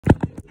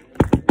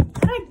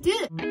I do?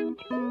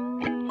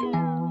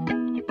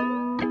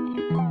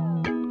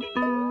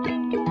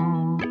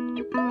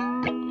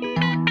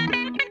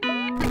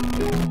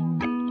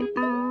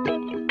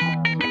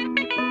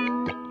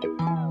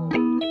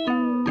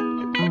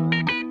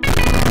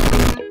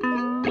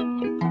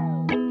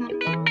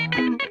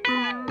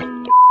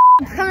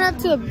 Coming up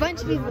to a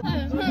bunch of people.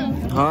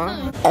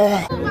 Huh?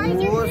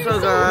 What's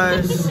up,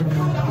 guys?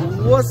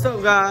 What's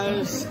up,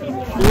 guys?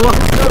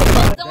 What's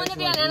up? Don't want to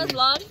be on Anna's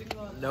vlog?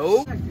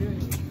 No.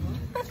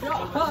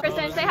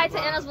 Kristen, say hi to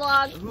Anna's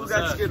vlog. Who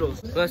got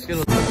Skittles? Who got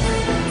Skittles?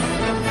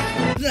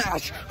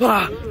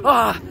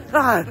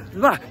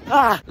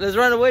 Let's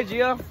run away,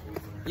 Gio.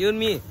 You and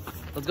me.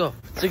 Let's go.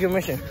 Secret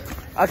mission.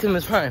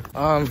 Optimus Prime.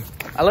 I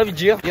love you,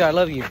 Gio. Yeah, I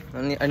love you.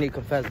 I need to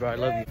confess, bro. I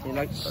love you. You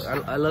like?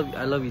 I love you.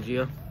 I love you,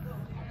 Gio.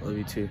 Love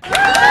you too.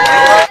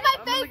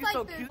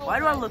 Why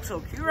do I look so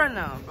cute right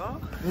now,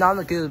 bro? No, I'm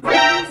not cute.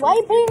 Why are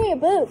you painting your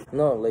boobs?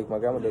 No, like my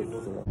grandma does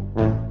this.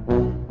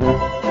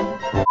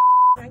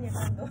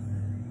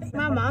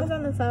 My mom's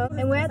on the phone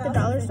and we're at the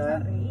dollar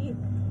store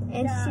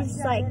and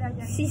she's like,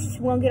 she just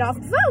won't get off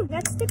the phone.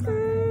 Got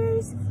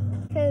stickers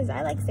because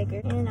I like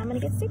stickers and I'm gonna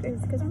get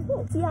stickers because I'm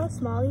cool. See how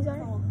small these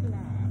are?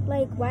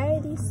 Like, why are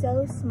these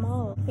so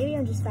small? Maybe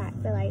I'm just fat,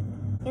 but like,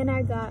 and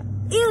I got,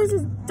 ew, this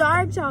is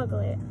dark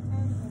chocolate.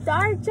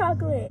 Dark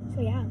chocolate.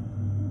 So yeah,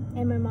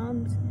 and my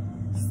mom's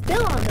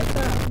still on the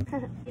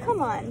phone.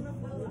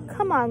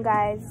 Come on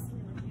guys.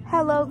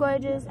 Hello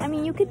gorgeous. I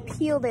mean, you could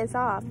peel this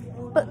off,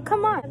 but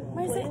come on.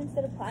 Where is it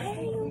instead of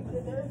plastic?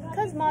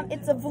 Because mom,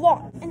 it's a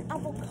vlog. An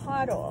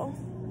avocado.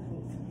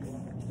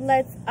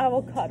 Let's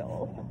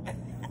avocado.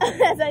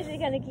 That's actually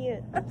kind of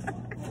cute.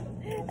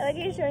 I like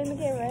you showing the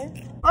camera.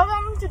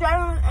 Welcome to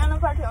Dariana and a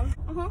cartoon.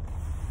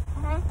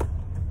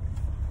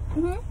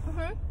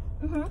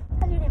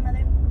 How's your day,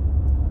 mother?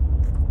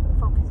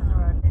 Focus on the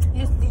road.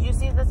 Did you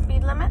see the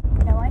speed limit?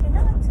 No, I did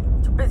not.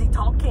 Too busy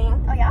talking.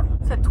 Oh yeah?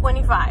 To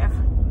 25.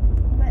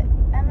 But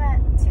I'm at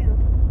 2.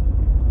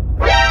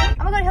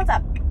 I'm gonna go to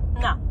Hilltop.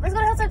 No. Let's go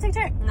to Hilltop, take a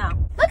turn. No.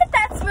 Look at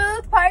that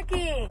smooth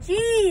parking.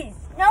 Jeez.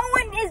 No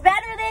one is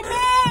better than me.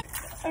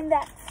 And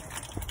that's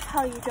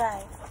how you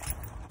drive.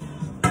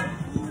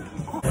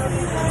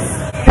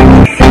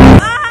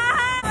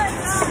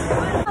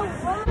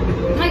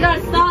 Oh my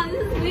god, stop.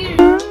 This is weird.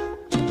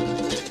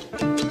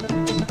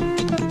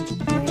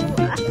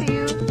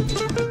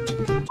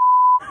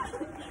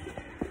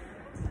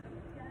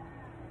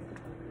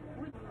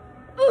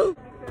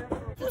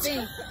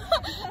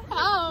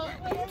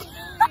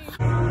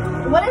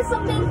 What is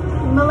something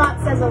Melat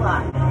says a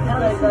lot?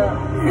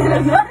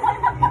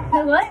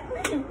 What?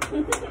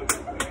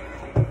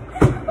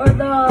 Or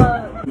the...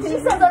 She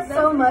says that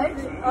so much.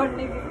 Or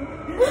nigga.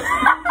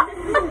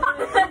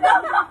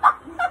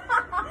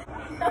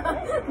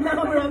 No,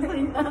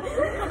 Rosie, no.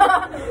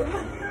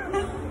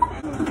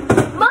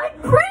 My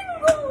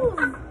Pringles!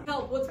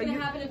 Help, what's gonna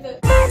happen if it...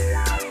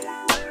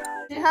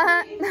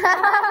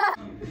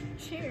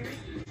 Cheers.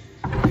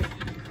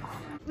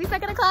 We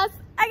stuck in a class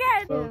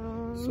again.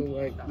 So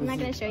like, I'm not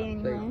gonna show you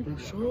anymore. Like,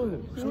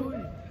 show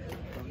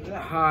it.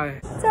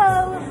 Hi. So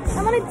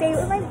I'm on a date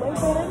with my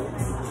boyfriend.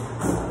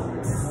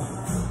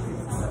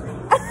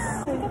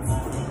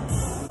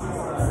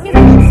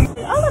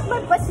 Oh look, my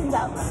buttons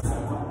out.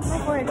 My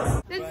forehead.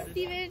 This is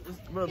Steven.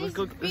 Bro, let's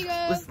go.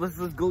 Let's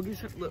go get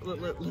some.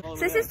 So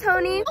this is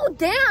Tony. Oh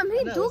damn,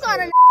 he do got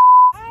an.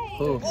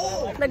 Who?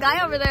 The guy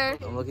over there.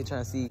 I'm looking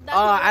trying to see.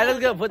 Oh, I just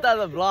gonna put that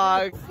on the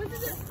vlog.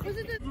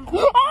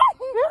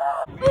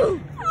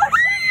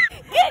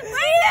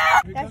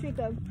 That's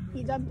Rico.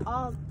 He dumped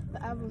all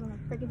the apples on the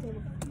freaking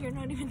table. You're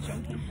not even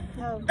joking.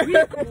 No. I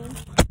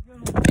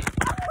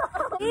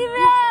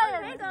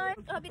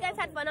hope you guys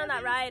had fun on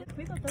that ride.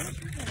 They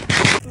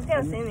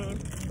don't see me.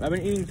 I've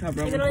been eating top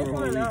ramen for a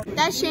whole week.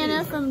 That's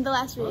Shanna from the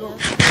last video.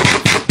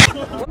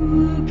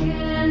 Who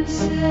can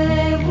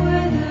say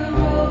where the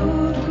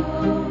road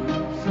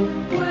goes,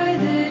 where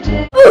the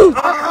day